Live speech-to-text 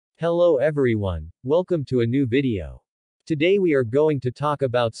Hello everyone, welcome to a new video. Today we are going to talk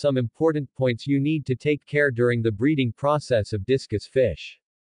about some important points you need to take care during the breeding process of discus fish.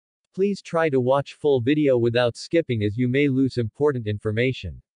 Please try to watch full video without skipping as you may lose important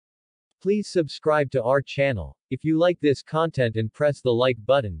information. Please subscribe to our channel, if you like this content, and press the like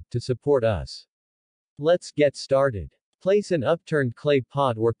button, to support us. Let's get started. Place an upturned clay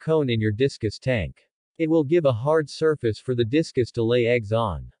pot or cone in your discus tank. It will give a hard surface for the discus to lay eggs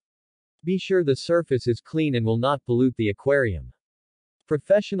on. Be sure the surface is clean and will not pollute the aquarium.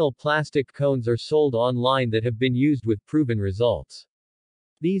 Professional plastic cones are sold online that have been used with proven results.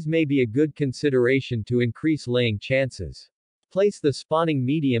 These may be a good consideration to increase laying chances. Place the spawning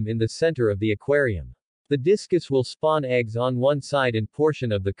medium in the center of the aquarium. The discus will spawn eggs on one side and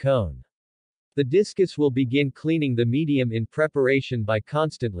portion of the cone. The discus will begin cleaning the medium in preparation by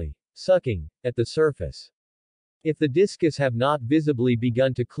constantly sucking at the surface. If the discus have not visibly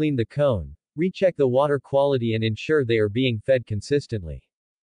begun to clean the cone, recheck the water quality and ensure they are being fed consistently.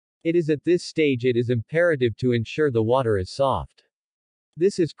 It is at this stage it is imperative to ensure the water is soft.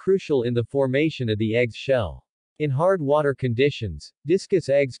 This is crucial in the formation of the egg's shell. In hard water conditions, discus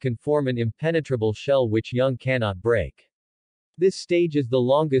eggs can form an impenetrable shell which young cannot break. This stage is the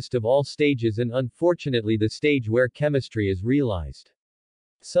longest of all stages and unfortunately the stage where chemistry is realized.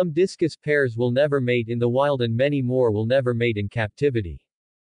 Some discus pairs will never mate in the wild and many more will never mate in captivity.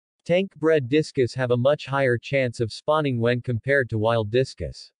 Tank-bred discus have a much higher chance of spawning when compared to wild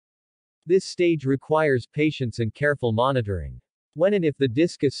discus. This stage requires patience and careful monitoring. When and if the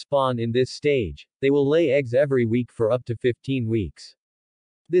discus spawn in this stage, they will lay eggs every week for up to 15 weeks.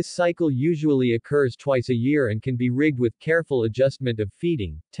 This cycle usually occurs twice a year and can be rigged with careful adjustment of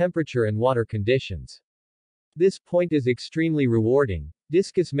feeding, temperature and water conditions. This point is extremely rewarding.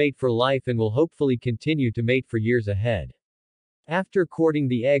 Discus mate for life and will hopefully continue to mate for years ahead. After courting,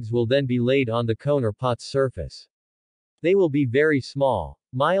 the eggs will then be laid on the cone or pot's surface. They will be very small,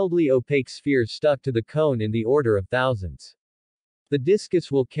 mildly opaque spheres stuck to the cone in the order of thousands. The discus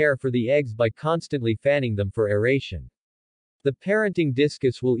will care for the eggs by constantly fanning them for aeration. The parenting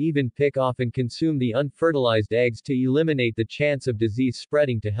discus will even pick off and consume the unfertilized eggs to eliminate the chance of disease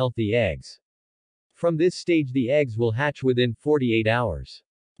spreading to healthy eggs. From this stage the eggs will hatch within 48 hours.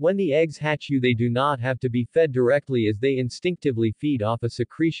 When the eggs hatch they do not have to be fed directly as they instinctively feed off a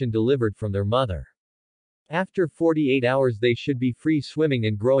secretion delivered from their mother. After 48 hours they should be free swimming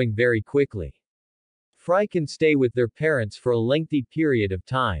and growing very quickly. Fry can stay with their parents for a lengthy period of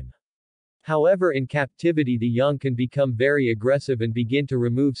time. However, in captivity the young can become very aggressive and begin to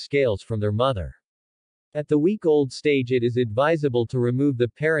remove scales from their mother. At the week-old stage it is advisable to remove the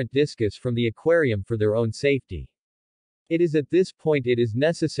parent discus from the aquarium for their own safety. It is at this point it is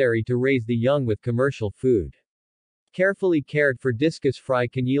necessary to raise the young with commercial food. Carefully cared for discus fry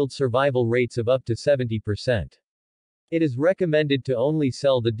can yield survival rates of up to 70%. It is recommended to only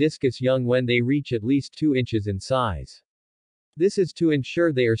sell the discus young when they reach at least 2 inches in size. This is to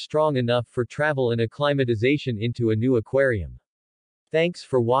ensure they are strong enough for travel and acclimatization into a new aquarium. Thanks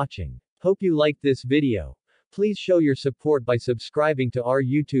for watching. Hope you liked this video. Please show your support by subscribing to our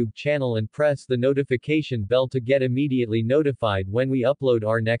YouTube channel and press the notification bell to get immediately notified when we upload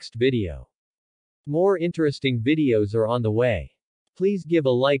our next video. More interesting videos are on the way. Please give a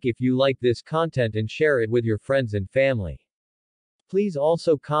like if you like this content and share it with your friends and family. Please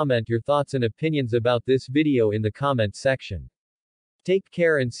also comment your thoughts and opinions about this video in the comment section. Take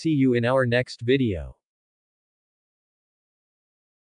care and see you in our next video.